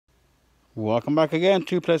Welcome back again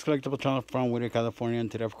to Playdays Collectible channel from Whittier, California. And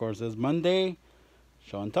today, of course, is Monday.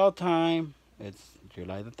 Show and tell time. It's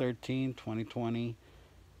July the 13th, 2020.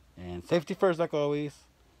 And safety first, like always.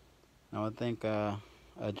 I want to thank a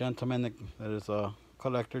gentleman that is a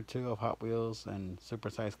collector too of Hot Wheels and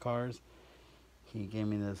supersized cars. He gave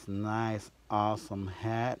me this nice, awesome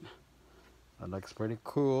hat. That looks pretty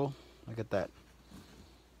cool. Look at that.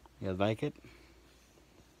 You guys like it?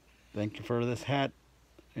 Thank you for this hat.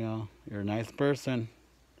 You know, you're a nice person.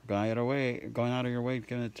 Going out of your way,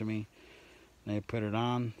 giving it to me. Now you put it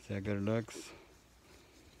on, see how good it looks.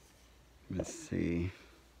 Let's see.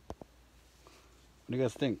 What do you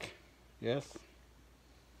guys think? Yes?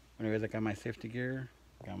 Anyways, I got my safety gear,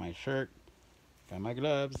 got my shirt, got my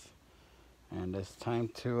gloves, and it's time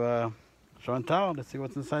to show and tell. Let's see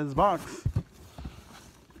what's inside this box.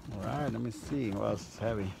 Alright, let me see. What else is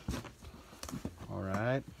heavy?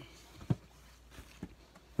 Alright.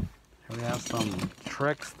 Here we have some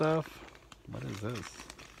Trek stuff. What is this?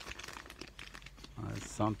 There's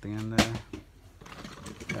something in there.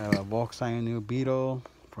 We have a Volkswagen new Beetle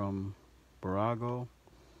from Barago,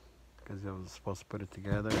 because I was supposed to put it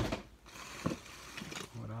together.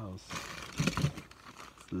 What else?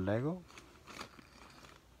 It's Lego?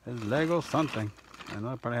 It's Lego something. I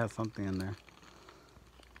know it probably has something in there.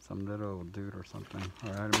 Some little dude or something.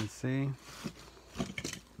 Alright, let me see.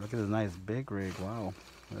 Look at this nice big rig. Wow.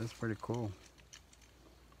 That's pretty cool.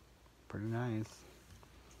 Pretty nice.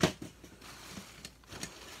 It's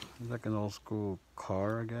like an old school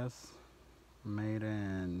car, I guess. Made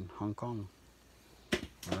in Hong Kong.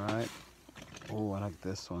 Alright. Oh, I like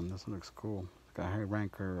this one. This one looks cool. It's like a high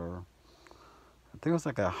ranker, or I think it's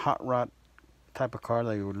like a hot rod type of car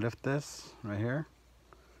that you would lift this right here.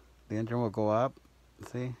 The engine will go up.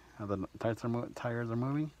 See how the tires are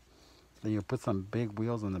moving? Then you put some big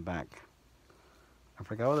wheels in the back. I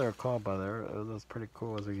forgot what they were called, but it was pretty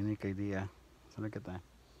cool. It was a unique idea. So look at that.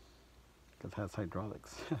 Because it has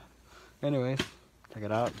hydraulics. Anyways, check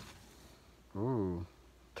it out. Ooh,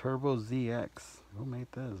 Turbo ZX. Who made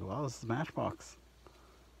this? Wow, this is Matchbox.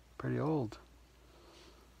 Pretty old.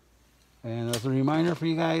 And as a reminder for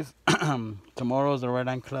you guys, tomorrow is the Red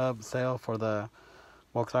Line Club sale for the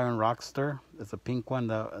Volkswagen Roadster. It's a pink one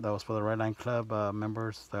that was for the Red Line Club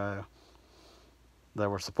members that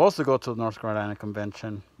were supposed to go to the North Carolina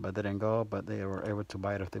convention, but they didn't go, but they were able to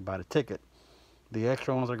buy it if they bought a ticket. The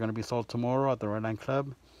extra ones are going to be sold tomorrow at the Red Line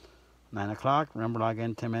Club, 9 o'clock. Remember, log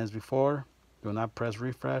in 10 minutes before. Do not press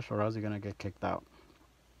refresh, or else you're going to get kicked out.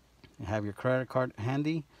 You have your credit card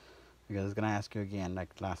handy, because it's going to ask you again like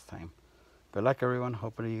last time. Good luck, everyone.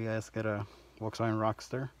 Hopefully you guys get a Volkswagen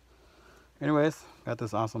Roadster. Anyways, got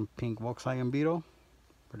this awesome pink Volkswagen Beetle.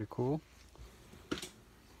 Pretty cool.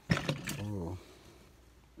 Ooh.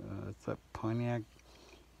 It's a Pontiac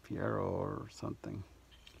Fiero or something.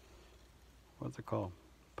 What's it called?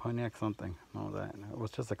 Pontiac something. No, that. It was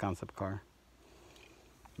just a concept car.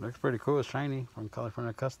 Looks pretty cool. It's shiny from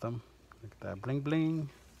California Custom. Look at that. Bling bling.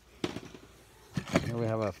 Here we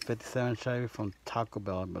have a 57 Chevy from Taco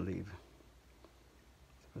Bell, I believe.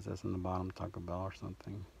 It says in the bottom Taco Bell or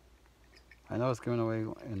something. I know it's given away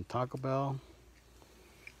in Taco Bell.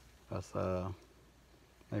 That's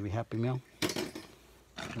maybe Happy Meal.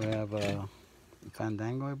 We have a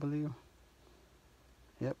Fandango, I believe.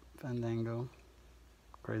 Yep, Fandango.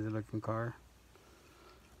 Crazy looking car.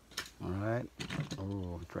 Alright.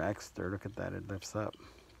 Oh, Dragster. Look at that. It lifts up.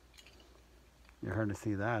 You're hard to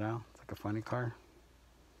see that, huh? It's like a funny car.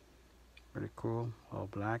 Pretty cool. All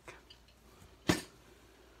black.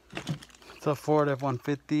 It's a Ford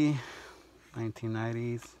F-150.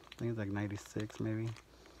 1990s. I think it's like 96 maybe.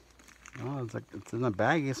 Oh, it's in a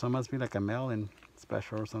baggie, so it must be like a mail-in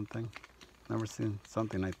special or something. Never seen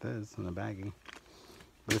something like this in a baggie.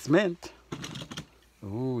 But it's mint.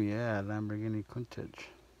 Ooh, yeah, Lamborghini Countach.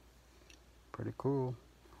 Pretty cool.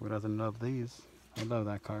 Who doesn't love these? I love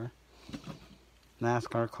that car.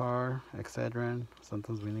 NASCAR car, Excedrin.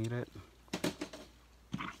 Sometimes we need it.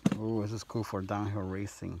 Ooh, this is cool for downhill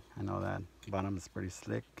racing. I know that. Bottom is pretty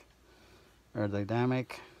slick.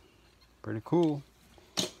 Aerodynamic. Pretty cool.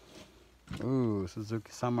 Ooh,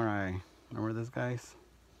 Suzuki Samurai. Remember this, guys?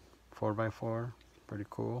 4x4. Pretty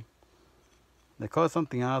cool. They call it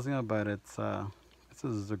something else, you know, but it's a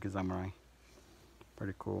Suzuki Samurai.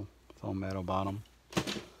 Pretty cool. It's all metal bottom.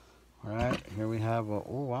 Alright, here we have oh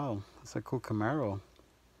wow, it's a cool Camaro.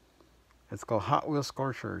 It's called Hot Wheels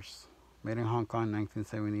Scorchers. Made in Hong Kong,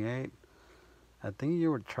 1978. I think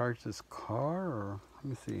you would charge this car, or let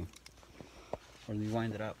me see. Or do you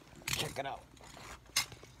wind it up? Check it out.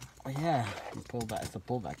 Oh yeah, you pull back. It's a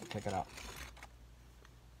pullback. Check it out.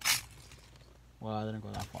 Well, I didn't go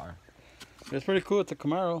that far. It's pretty cool. It's a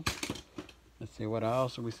Camaro. Let's see what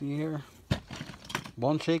else do we see here.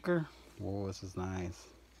 Bone shaker. Whoa, this is nice.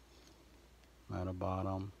 Metal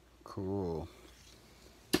bottom. Cool.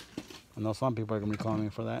 I know some people are going to be calling me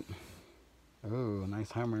for that. Ooh,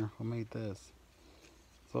 nice hammer. Who made this?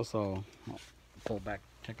 It's also, pull back,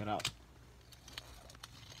 check it out.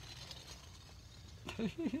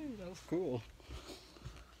 That was cool.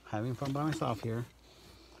 Having fun by myself here.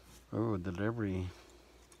 Ooh, delivery.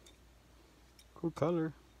 Cool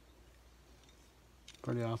color.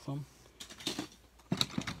 Pretty awesome.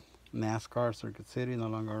 NASCAR Circuit City, no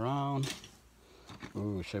longer around.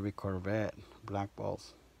 Ooh, Chevy Corvette, black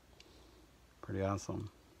balls. Pretty awesome.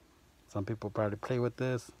 Some people probably play with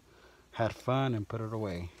this, had fun, and put it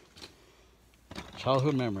away.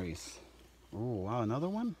 Childhood memories. Ooh, wow, another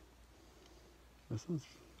one? Is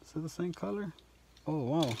it the same color? Oh,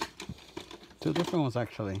 wow. Two different ones,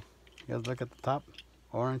 actually. You guys look at the top,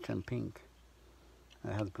 orange and pink.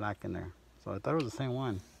 It has black in there. So I thought it was the same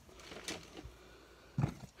one.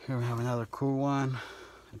 Here we have another cool one.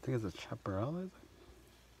 I think it's a Chaparral, is it?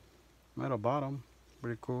 Metal bottom.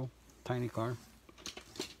 Pretty cool. Tiny car.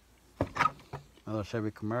 Another Chevy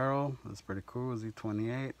Camaro. That's pretty cool.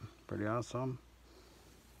 Z28. Pretty awesome.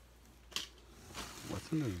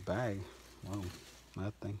 What's in this bag? Wow,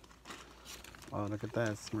 nothing. Oh, look at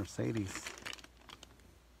that. It's Mercedes.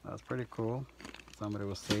 That's pretty cool. Somebody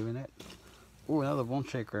was saving it. Ooh, another bone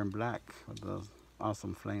shaker in black with those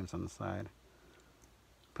awesome flames on the side.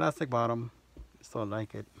 Plastic bottom. Still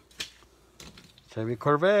like it. Chevy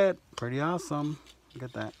Corvette. Pretty awesome. Look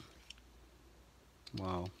at that.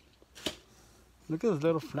 Wow. Look at this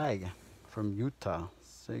little flag from Utah.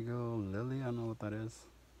 Sago Lily. I don't know what that is.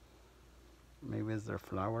 Maybe it's their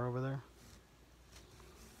flower over there.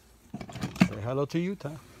 Say hello to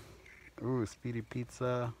Utah. Ooh, Speedy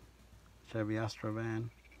Pizza. Chevy Astra van.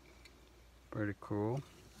 Pretty cool.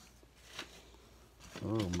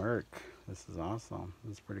 Ooh, Merc. This is awesome.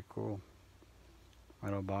 This is pretty cool.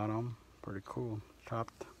 Metal bottom. Pretty cool.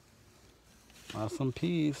 Chopped. Awesome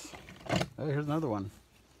piece. Hey, here's another one.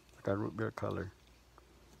 It's like a root beer color.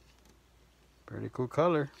 Pretty cool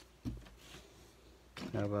color.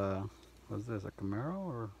 You have a, what's this, a Camaro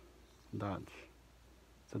or Dodge?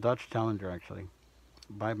 It's a Dodge Challenger, actually.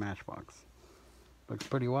 By Matchbox. Looks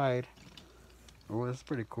pretty wide. Oh, this is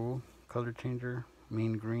pretty cool. Color changer.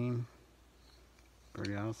 Mean green.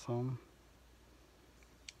 Pretty awesome.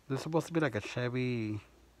 This is supposed to be like a Chevy,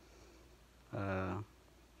 I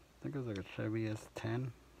think it was like a Chevy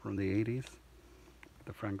S10 from the 80s.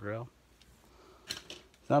 The front grille.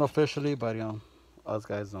 It's not officially, but you know, us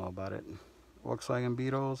guys know about it. Volkswagen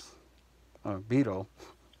Beetle.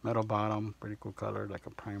 Metal bottom. Pretty cool color, like a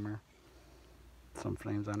primer. Some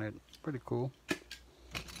flames on it. Pretty cool.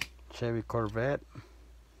 Chevy Corvette.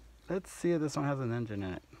 Let's see if this one has an engine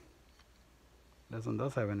in it. This one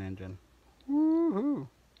does have an engine. Woohoo!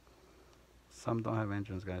 Some don't have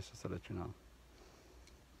engines, guys, just to let you know.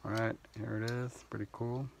 Alright, here it is. Pretty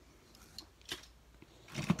cool.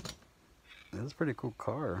 This is a pretty cool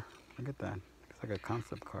car. Look at that. It's like a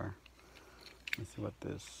concept car. Let's see what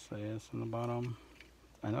this says on the bottom.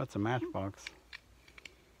 I know it's a Matchbox.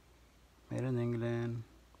 Made in England.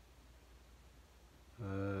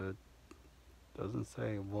 Doesn't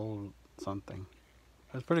say Vol something.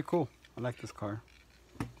 That's pretty cool. I like this car.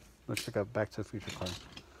 Looks like a Back to the Future car.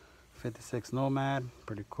 56 Nomad.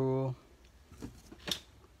 Pretty cool.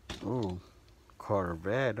 Ooh,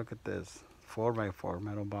 Corvette. Look at this. 4x4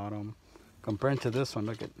 metal bottom. Compared to this one,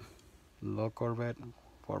 look at low Corvette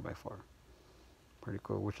 4x4. Pretty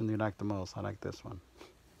cool. Which one do you like the most? I like this one.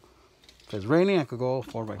 If it's raining, I could go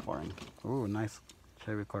 4x4. Ooh, nice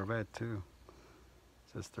Chevy Corvette too.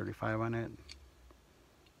 It says 35 on it.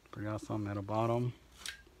 Pretty awesome. Metal bottom.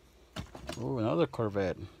 Ooh, another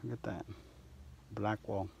Corvette. Look at that. Black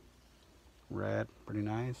wall. Red. Pretty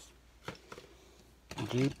nice.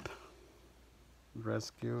 Jeep.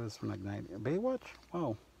 Rescue is from like 90. Baywatch?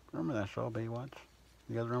 Wow. Remember that show, Baywatch?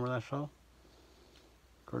 You guys remember that show?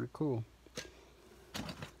 Pretty cool.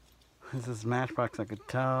 This is Matchbox, I could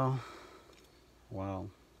tell. Wow.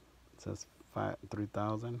 It says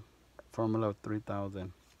 3000. Formula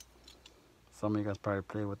 3000. Some of you guys probably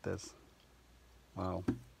play with this. Wow.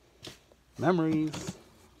 Memories.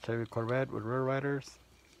 Chevy Corvette with rear riders.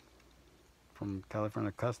 From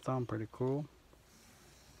California Custom. Pretty cool.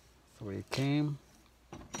 That's the way it came.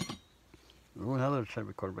 Ooh, another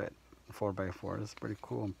Chevy Corvette. 4x4. This is pretty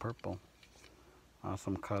cool in purple.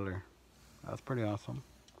 Awesome color. That's pretty awesome.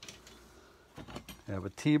 You have a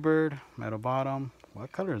T-Bird. Metal bottom.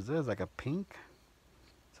 What color is this? Like a pink?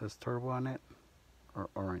 It says turbo on it. Or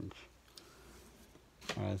orange.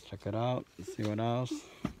 Alright, let's check it out. Let's see what else.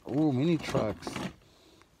 Ooh, mini trucks.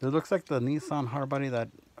 It looks like the Nissan hardbody that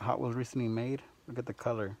Hot Wheels recently made. Look at the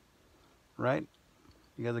color. Right?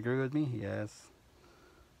 You guys agree with me? Yes.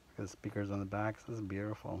 Look at the speakers on the back. This is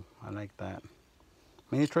beautiful. I like that.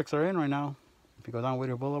 Mini trucks are in right now. If you go down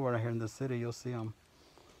Whittier Boulevard right here in the city, you'll see them.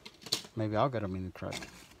 Maybe I'll get a mini truck.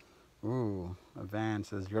 Ooh, a van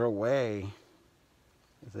says your way.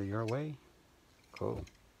 Is it your way? Cool.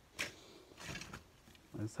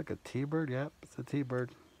 It's like a T-bird. Yep, it's a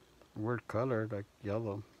T-bird. Weird color, like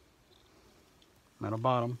yellow. Metal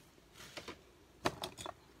bottom.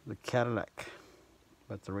 The Cadillac.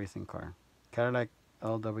 That's a racing car. Cadillac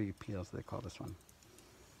LWP, as they call this one.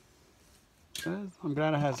 I'm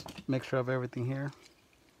glad it has a mixture of everything here.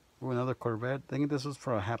 Ooh, another Corvette. I think this was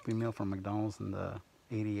for a Happy Meal from McDonald's in the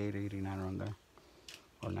 88, 89 around there.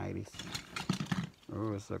 Or 90s.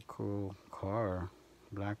 Ooh, it's a cool car.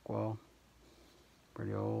 Blackwell.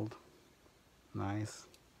 Pretty old. Nice.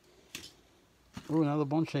 Ooh, another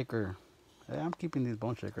bone shaker. Hey, I'm keeping these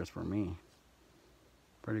bone shakers for me.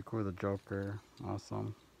 Pretty cool, the Joker.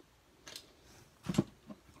 Awesome.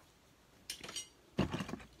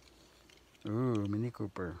 Ooh, Mini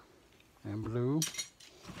Cooper. And blue.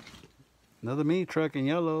 Another mini truck in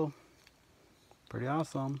yellow. Pretty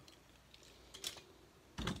awesome.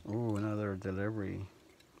 Ooh, another delivery.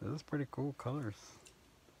 This is pretty cool colors.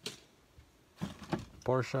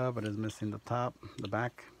 Porsche, but it's missing the top, the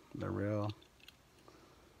back, the real,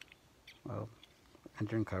 well,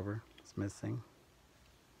 engine cover. It's missing.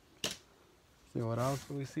 See what else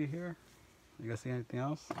do we see here? You guys see anything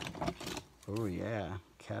else? Oh yeah,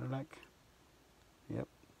 Cadillac. Yep,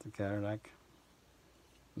 it's a Cadillac.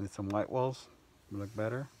 Need some white walls. Look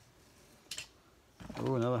better.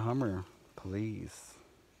 Oh, another Hummer. Please.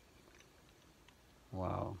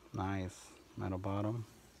 Wow, nice. Metal bottom.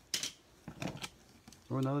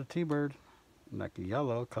 Oh, another T-Bird. Like a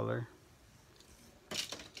yellow color.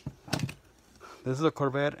 This is a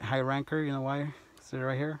Corvette high ranker. You know why? See it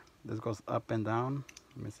right here? This goes up and down.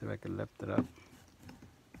 Let me see if I can lift it up.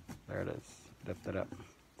 There it is. Lift it up.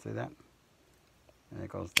 See that? And it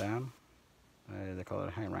goes down. They call it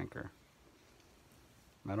a high ranker.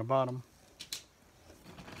 Metal bottom.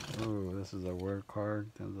 Ooh, this is a word card.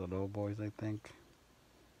 These are the low boys, I think.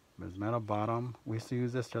 There's metal bottom. We used to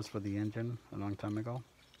use this just for the engine a long time ago.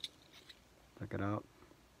 Check it out.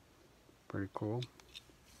 Pretty cool.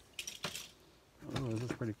 Oh, this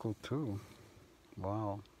is pretty cool too.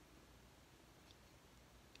 Wow.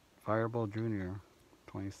 Fireball Junior,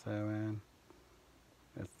 27.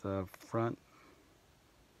 It's the front.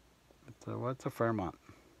 What's a Fairmont?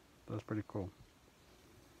 That's pretty cool.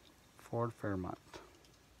 Ford Fairmont.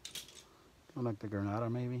 I like the Granada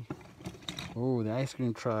maybe. Ooh, the ice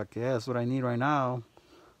cream truck. Yeah, that's what I need right now.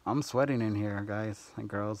 I'm sweating in here, guys and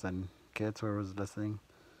girls and kids, whoever's listening.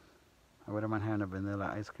 I wouldn't mind having a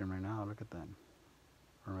vanilla ice cream right now. Look at that.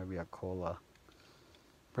 Or maybe a cola.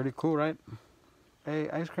 Pretty cool, right? Hey,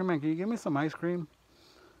 ice cream man, can you give me some ice cream?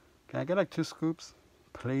 Can I get like 2 scoops?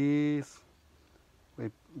 Please.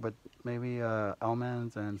 Wait, but maybe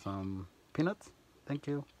almonds and some peanuts? Thank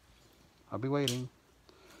you. I'll be waiting.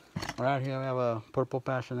 Right here we have a purple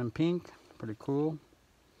passion and pink. Pretty cool.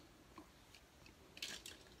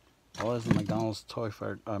 Oh, this is McDonald's toy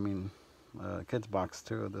fair. Kids box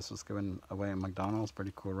too. This was given away at McDonald's.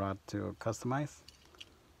 Pretty cool rod to customize.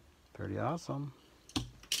 Pretty awesome.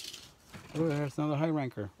 Oh, there's another high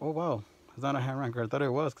ranker. Oh wow, it's not a high ranker. I thought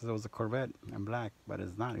it was because it was a Corvette in black, but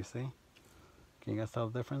it's not. You see? Can you guys tell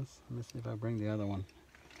the difference? Let me see if I bring the other one.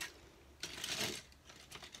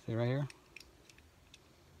 See right here?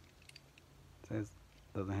 It says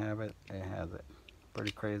doesn't have it. It has it.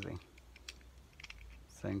 Pretty crazy.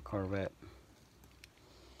 Same Corvette.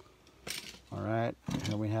 Alright,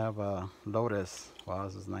 here we have a Lotus. Wow,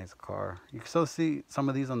 this is a nice car. You can still see some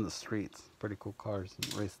of these on the streets. Pretty cool cars,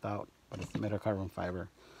 raced out, but it's made of carbon fiber.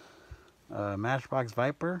 Matchbox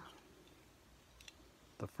Viper,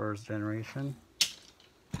 the first generation.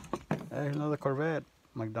 There's another Corvette.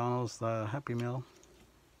 McDonald's Happy Meal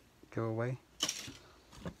giveaway.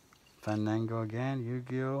 Fandango again.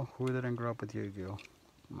 Yu-Gi-Oh! Who didn't grow up with Yu-Gi-Oh?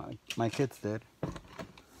 My kids did.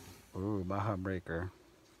 Ooh, Baja Breaker.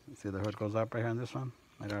 See the hood goes up right here on this one?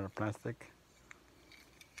 Made out of plastic.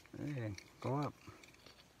 Hey, go up.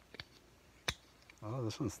 Oh,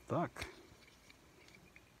 this one's stuck.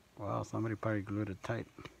 Wow, somebody probably glued it tight.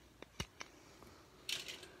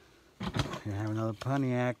 You have another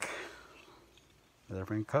Pontiac. A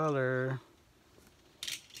different color.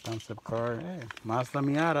 Concept car. Hey, Mazda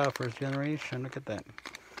Miata, first generation. Look at that.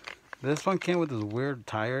 This one came with these weird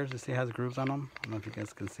tires. You see it has grooves on them? I don't know if you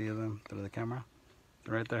guys can see them through the camera.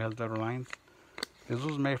 Right there has little lines. This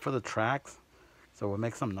was made for the tracks, so it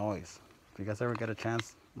makes some noise. If you guys ever get a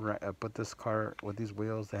chance, put this car with these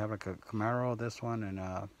wheels. They have like a Camaro, this one, and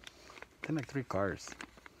I think like 3 cars.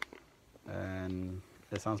 And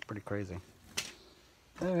it sounds pretty crazy.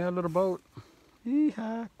 Hey, we have a little boat.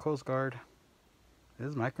 Yeehaw, Coast Guard. Is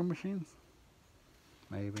this Micro Machines?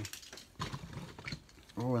 Maybe.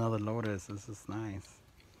 Oh, another Lotus. This is nice.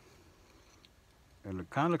 It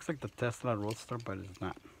kind of looks like the Tesla Roadster, but it's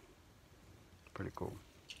not. Pretty cool.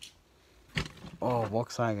 Oh,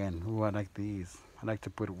 Volkswagen. Ooh, I like these. I like to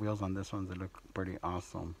put wheels on this one. They look pretty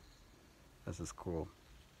awesome. This is cool.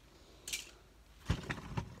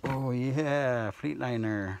 Oh yeah,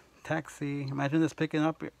 Fleetliner. Taxi. Imagine this picking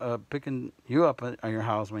you up at your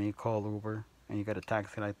house when you call Uber and you get a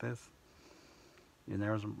taxi like this. Your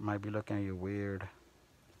neighbors might be looking at you weird.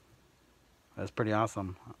 That's pretty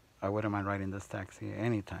awesome. I wouldn't mind riding this taxi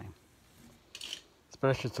anytime.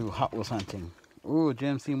 Especially to Hot Wheels hunting. Ooh,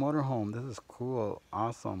 GMC Motorhome. This is cool.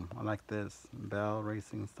 Awesome. I like this. Bell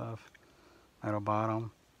racing stuff. Metal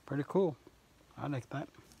bottom. Pretty cool. I like that.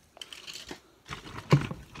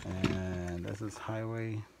 And this is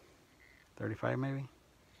Highway 35 maybe?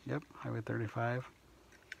 Yep, Highway 35.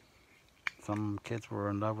 Some kids were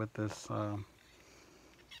in love with this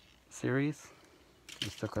series.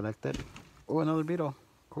 Just to collect it. Oh, another Beetle.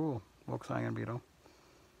 Cool. Volkswagen Beetle.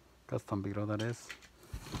 Custom Beetle, that is.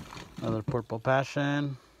 Another Purple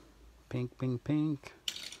Passion. Pink, pink, pink.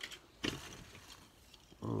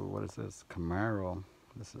 Ooh, what is this? Camaro.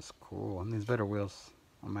 This is cool. And these better wheels.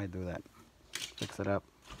 I might do that. Fix it up.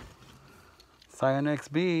 Scion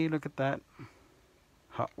XB. Look at that.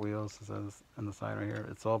 Hot Wheels. It says on the side right here.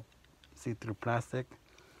 It's all see-through plastic.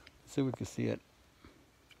 Let's see if we can see it.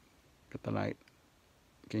 Get the light.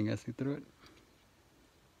 Can you guys see through it?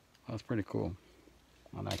 That's pretty cool.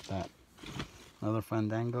 I like that. Another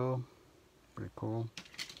Fandango. Pretty cool.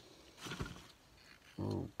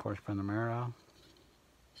 Ooh, Porsche Panamera.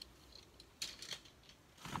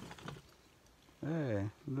 Hey,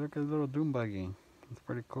 look at the little Doom Buggy. It's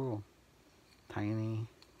pretty cool. Tiny.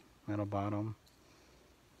 Metal bottom.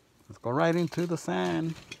 Let's go right into the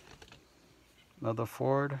sand. Another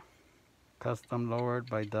Ford. Custom lowered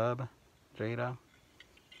by Dub. Jada.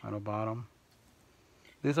 Metal bottom.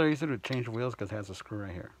 These are easy to change wheels because it has a screw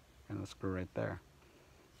right here and a screw right there.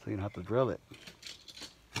 So you don't have to drill it.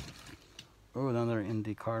 Oh, another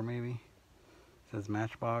Indy car maybe. It says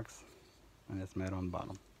Matchbox and it's metal on the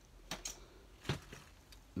bottom.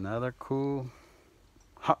 Another cool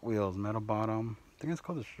Hot Wheels metal bottom. I think it's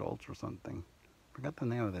called the Schultz or something. Forgot the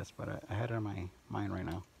name of this, but I had it in my mind right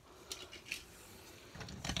now.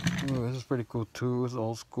 Ooh, this is pretty cool too. It's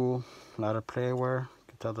old school. A lot of playware. You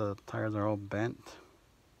can tell the tires are all bent.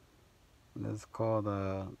 And this is called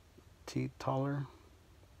a Taller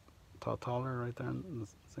right there.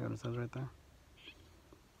 See what it says right there?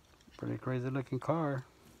 Pretty crazy looking car.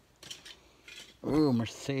 Ooh,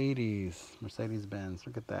 Mercedes Benz.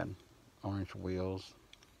 Look at that. Orange wheels.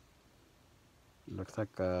 Looks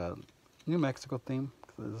like a New Mexico theme.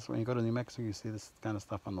 This, when you go to New Mexico, you see this kind of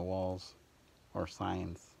stuff on the walls or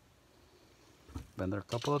signs. Been there a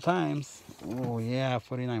couple of times. Oh yeah,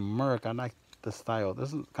 49 Merc. I like the style.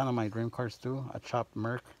 This is kind of my dream cars too. A chopped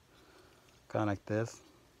Merc. Kind of like this.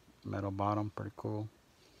 Metal bottom, pretty cool.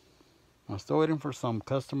 I'm still waiting for some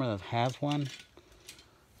customer that has one.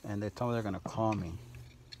 And they told me they're going to call me.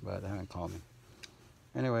 But they haven't called me.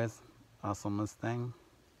 Anyways, awesome Mustang.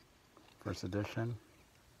 First edition.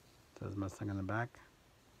 Says Mustang on the back.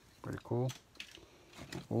 Pretty cool.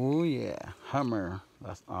 Oh yeah, Hummer.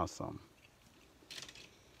 That's awesome.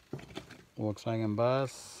 Volkswagen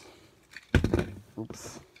Bus.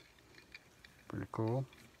 Oops. Pretty cool.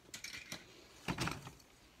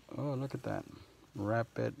 Oh, look at that.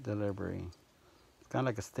 Rapid delivery. It's kind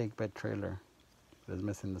of like a stake bed trailer. But it's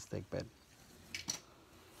missing the stake bed.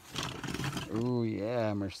 Oh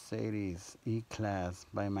yeah, Mercedes E-Class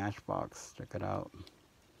by Matchbox. Check it out.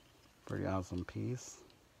 Pretty awesome piece.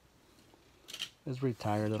 It's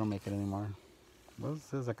retired. They don't make it anymore. What is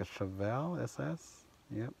this? Like a Chevelle SS?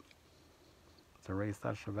 Yep. It's a race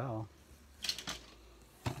that Chevelle.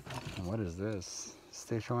 And what is this?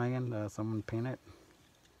 Station wagon? Someone painted.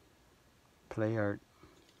 Play art.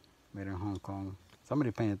 Made in Hong Kong.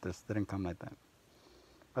 Somebody painted this. Didn't come like that.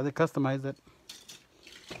 But they customized it.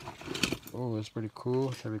 Oh, it's pretty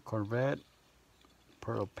cool. Chevy Corvette.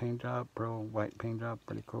 Pearl paint job. Pearl white paint job.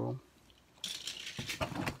 Pretty cool.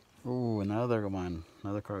 Oh, another one.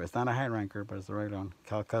 Another Corvette. It's not a high ranker, but it's the regular one.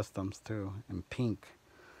 Cal Customs too. In pink.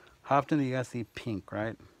 How often do you guys see pink,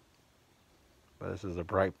 right? But this is a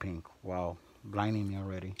bright pink. Wow. Blinding me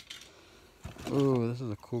already. Ooh, this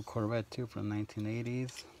is a cool Corvette too from the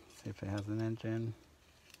 1980s. See if it has an engine.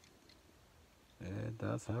 It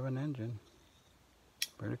does have an engine.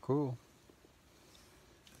 Pretty cool.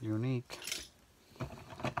 Unique.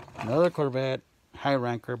 Another Corvette, high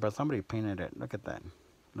ranker, but somebody painted it. Look at that.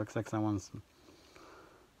 Looks like someone's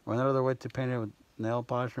went out of their way to paint it with nail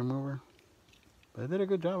polish remover. But they did a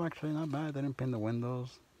good job actually, not bad. They didn't paint the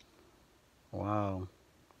windows. Wow.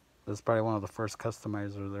 This is probably one of the first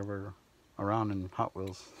customizers ever around in Hot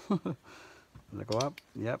Wheels. Does it go up?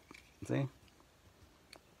 Yep. See? And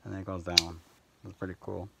then it goes down. That's pretty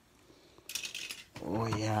cool. Oh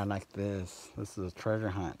yeah, I like this. This is a treasure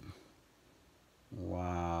hunt.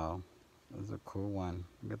 Wow. This is a cool one.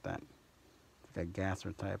 Look at that. It's like a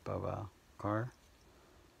gasser type of car.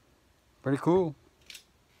 Pretty cool.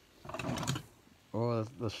 Oh,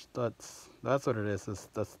 the studs. That's what it is. It's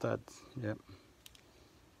the studs. Yep.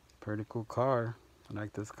 Pretty cool car. I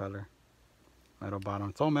like this color. Metal bottom.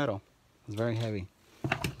 It's all metal. It's very heavy.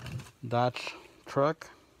 Dodge truck.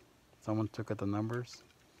 Someone took at the numbers.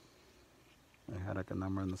 They had like a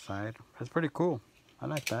number on the side. It's pretty cool. I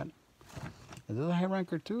like that. Is this a high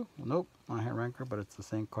ranker too? Nope, not a high ranker, but it's the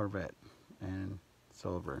same Corvette and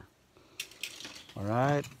silver. All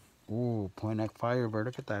right. Ooh, point neck Firebird.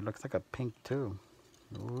 Look at that. Looks like a pink too.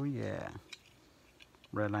 Oh yeah.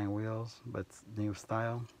 Red line wheels, but it's new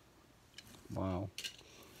style. Wow.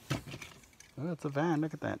 Oh, it's a van.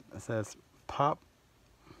 Look at that. It says Pops.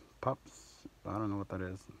 I don't know what that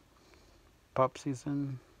is. Pop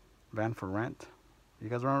season van for rent. You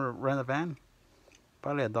guys want to rent a van?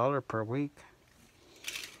 Probably $1 per week.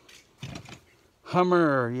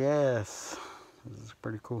 Hummer, yes. This is a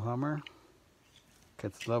pretty cool Hummer.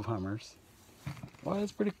 Kids love Hummers. Well,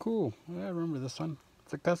 it's pretty cool. Yeah, I remember this one.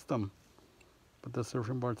 It's a custom. Put the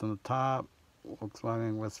surfing boards on the top.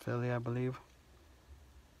 Volkswagen Westphalia, I believe.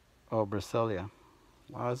 Oh, Brasilia.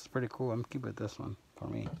 Wow, this is pretty cool. I'm keeping this one for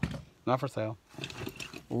me. Not for sale.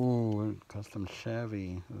 Ooh, custom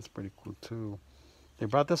Chevy. That's pretty cool too. They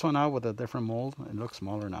brought this one out with a different mold. It looks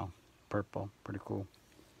smaller now. Purple. Pretty cool.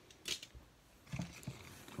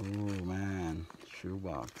 Ooh, man.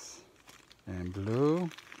 Shoebox. And blue.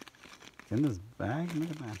 In this bag. Look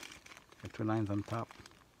at that. Got 2 lines on top.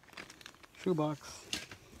 Shoebox.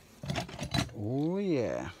 Oh,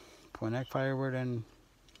 yeah. Point neck Firebird and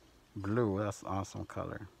blue. That's awesome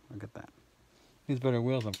color. Look at that. These better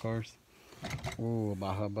wheels, of course. Ooh,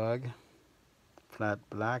 Baja Bug. Flat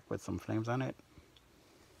black with some flames on it.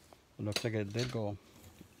 It looks like it did go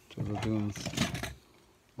to the dunes.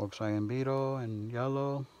 Volkswagen Beetle in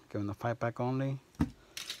yellow. Giving the 5-pack only.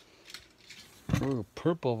 Ooh,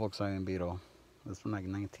 purple Volkswagen Beetle. This from like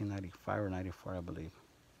 1995 or 94, I believe.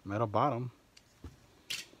 Metal bottom.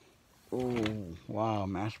 Ooh, wow,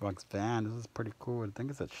 Matchbox van. This is pretty cool. I think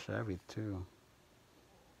it's a Chevy too.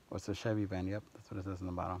 Oh, it's a Chevy van. Yep, that's what it says in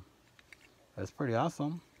the bottom. That's pretty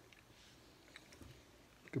awesome.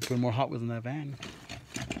 Could put more Hot Wheels in that van.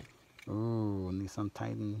 Ooh, Nissan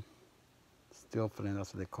Titan. Steel filling,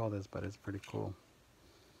 that's what they call this, but it's pretty cool.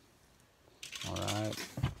 Alright.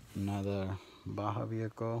 Another Baja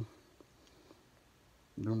vehicle.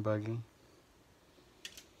 Dune buggy.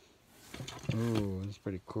 Ooh, it's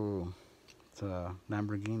pretty cool. It's a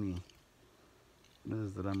Lamborghini. This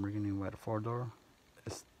is the Lamborghini, what, 4-door?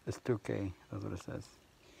 It's 2K, that's what it says.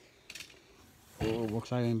 Oh,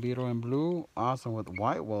 Volkswagen Beetle in blue. Awesome with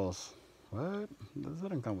white walls. What? This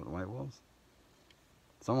didn't come with white walls.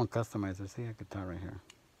 Someone customized it. See, I could tell right here.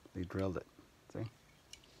 They drilled it. See?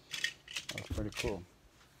 That's pretty cool.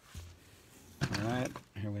 Alright,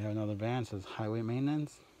 here we have another van. It says highway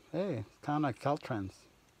maintenance. Hey, it's kind of like Caltrans.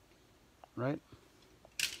 Right?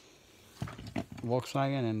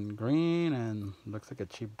 Volkswagen in green and looks like a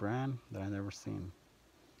cheap brand that I've never seen.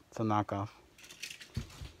 It's a knockoff.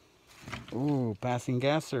 Ooh, passing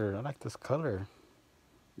gasser. I like this color.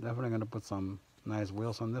 Definitely going to put some nice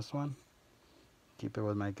wheels on this one. Keep it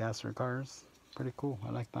with my gasser cars. Pretty cool.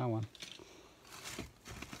 I like that one.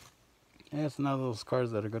 Yeah, it's one of those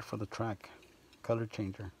cars that are good for the track. Color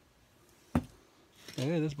changer.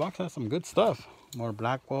 Hey, this box has some good stuff. More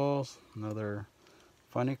black walls. Another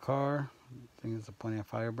funny car. I think it's a Pontiac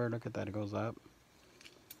Firebird. Look at that. It goes up.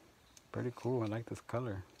 Pretty cool. I like this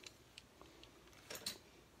color.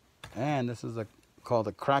 And this is called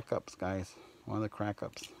the crack ups, guys. One of the crack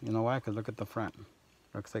ups. You know why? Because look at the front.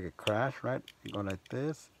 Looks like a crash, right? You go like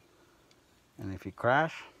this. And if you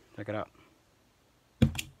crash, check it out.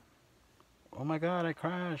 Oh my God, I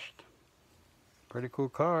crashed. Pretty cool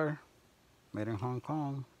car. Made in Hong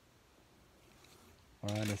Kong.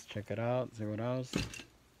 Alright, let's check it out. See what else.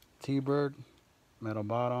 T-Bird. Metal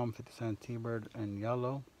bottom. 50 cent T-Bird in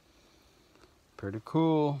yellow. Pretty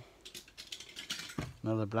cool.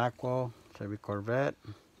 Another Blackwell Chevy Corvette,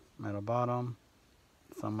 metal bottom.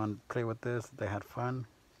 Someone played with this, they had fun.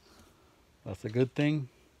 That's a good thing.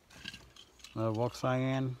 Another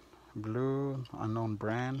Volkswagen blue, unknown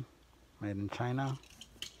brand, made in China.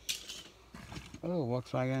 Oh,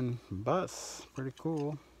 Volkswagen bus, pretty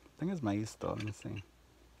cool. I think it's Maisto, let me see.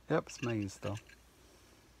 Yep, it's Maisto.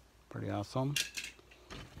 Pretty awesome.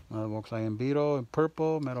 Another Volkswagen Beetle in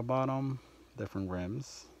purple, metal bottom, different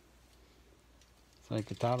rims. So you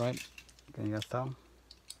can tell, right? Can you guys tell?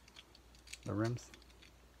 The rims.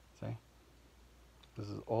 See? This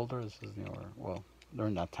is older, this is newer. Well,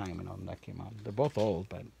 during that time, you know, when that came out. They're both old,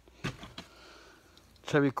 but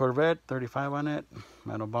Chevy Corvette, 35 on it,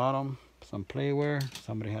 metal bottom, some playware.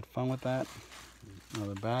 Somebody had fun with that.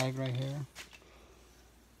 Another bag right here.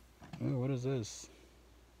 Ooh, what is this?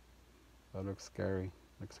 That looks scary.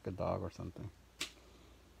 Looks like a dog or something.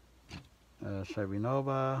 Chevy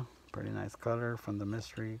Nova, pretty nice color from the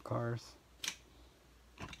mystery cars.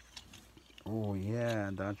 Oh yeah,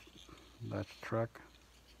 Dodge truck.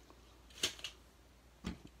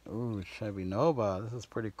 Ooh, Chevy Nova. This is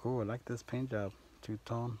pretty cool. I like this paint job.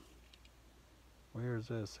 Two-tone. Where is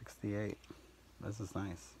this? 68. This is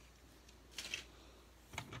nice.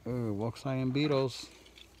 Ooh, Volkswagen Beetles.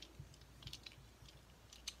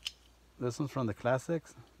 This one's from the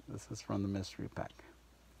classics. This is from the mystery pack.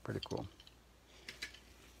 Pretty cool.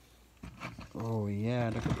 Oh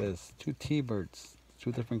yeah, look at this. Two T-Birds.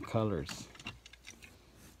 Two different colors.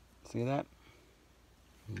 See that?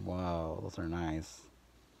 Wow, those are nice.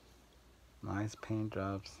 Nice paint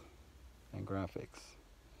jobs and graphics.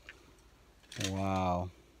 Wow.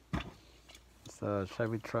 It's a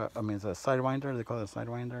Chevy truck. I mean, it's a Sidewinder. They call it a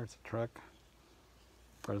Sidewinder. It's a truck.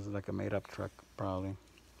 Or is it like a made-up truck, probably?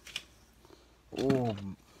 Oh,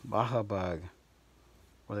 Baja Bug.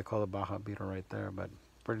 Or they call it Baja Beetle right there, but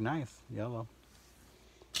pretty nice. Yellow.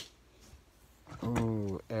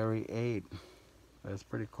 Ooh, Airy 8. That's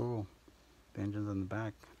pretty cool. The engine's in the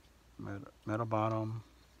back. Metal bottom.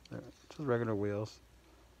 Just regular wheels.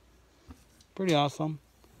 Pretty awesome.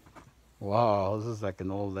 Wow, this is like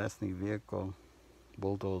an old Lesney vehicle.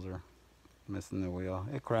 Bulldozer. Missing the wheel.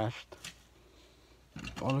 It crashed.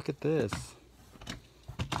 Oh, look at this.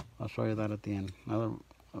 I'll show you that at the end. Another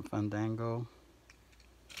Fandango.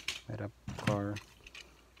 Made up car.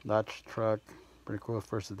 Dodge truck. Pretty cool.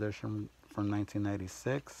 First edition from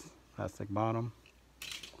 1996. Plastic bottom.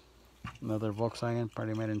 Another Volkswagen.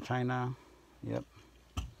 Probably made in China. Yep.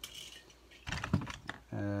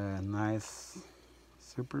 Nice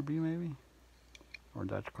Super B maybe? Or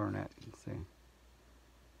Dodge Coronet. Let's see.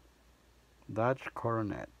 Dodge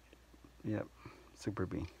Coronet. Yep. Super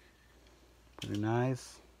B. Pretty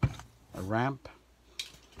nice. A ramp.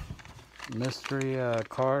 Mystery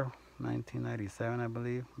car. 1997 I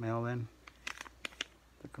believe. Mail-in.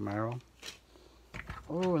 The Camaro.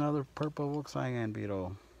 Oh, another purple Volkswagen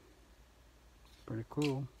Beetle. Pretty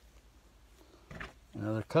cool.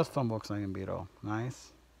 Another custom Volkswagen Beetle.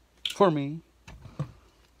 Nice. For me.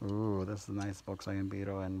 Ooh, this is a nice Volkswagen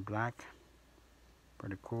Beetle in black.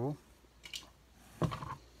 Pretty cool.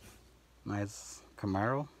 Nice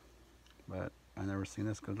Camaro. But I've never seen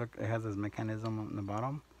this because look, it has this mechanism on the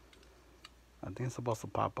bottom. I think it's supposed to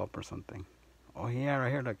pop up or something. Oh yeah,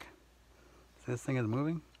 right here, look. See, this thing is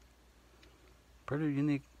moving. Pretty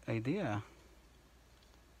unique idea.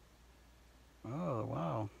 Oh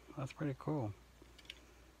wow, that's pretty cool.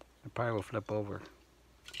 It probably will flip over.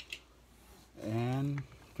 And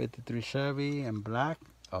 53 Chevy in black.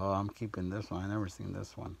 Oh, I'm keeping this one. I've never seen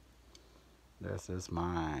this one. This is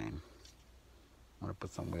mine. I'm gonna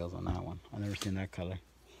put some wheels on that one. I've never seen that color.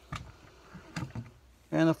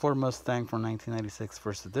 And a Ford Mustang from 1996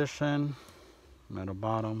 first edition. Metal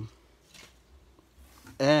bottom.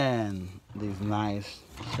 And these nice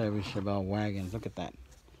Chevy Chevelle wagons. Look at that.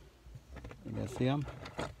 You guys see them?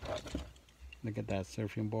 Look at that,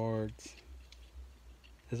 surfing boards.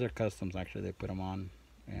 These are customs actually, they put them on,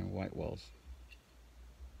 and white walls.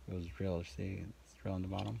 It was real, see, it's real on the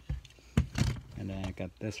bottom. And then I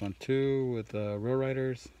got this one too with Real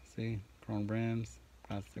Riders, see, chrome rims,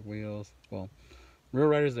 plastic wheels. Well, Real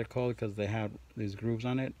Riders they're called because they have these grooves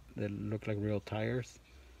on it that look like real tires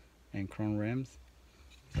and chrome rims.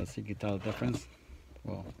 So you can tell the difference.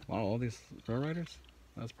 Well, wow, all these Real Riders,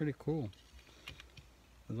 that's pretty cool.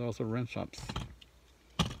 There's also rim swaps.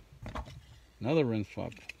 Another rim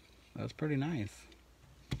swap. That's pretty nice.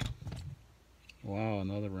 Wow,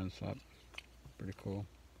 another rim swap. Pretty cool.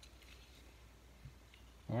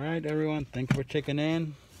 Alright everyone, thanks for checking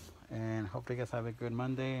in. And hope you guys have a good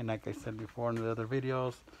Monday. And like I said before in the other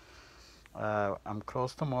videos, I'm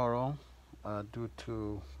closed tomorrow. due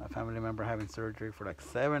to a family member having surgery for like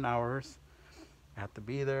 7 hours. I have to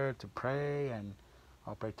be there to pray, and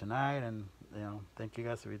I'll pray tonight. And thank you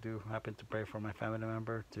guys if you do happen to pray for my family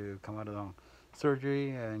member to come out of the surgery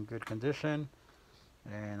in good condition.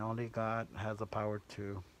 And only God has the power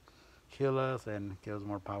to heal us and give us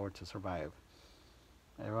more power to survive.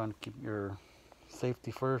 Everyone, keep your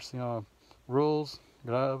safety first. Rules,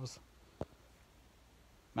 gloves,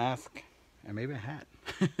 mask, and maybe a hat.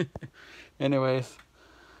 Anyways,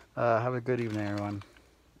 have a good evening, everyone.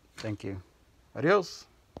 Thank you. Adios.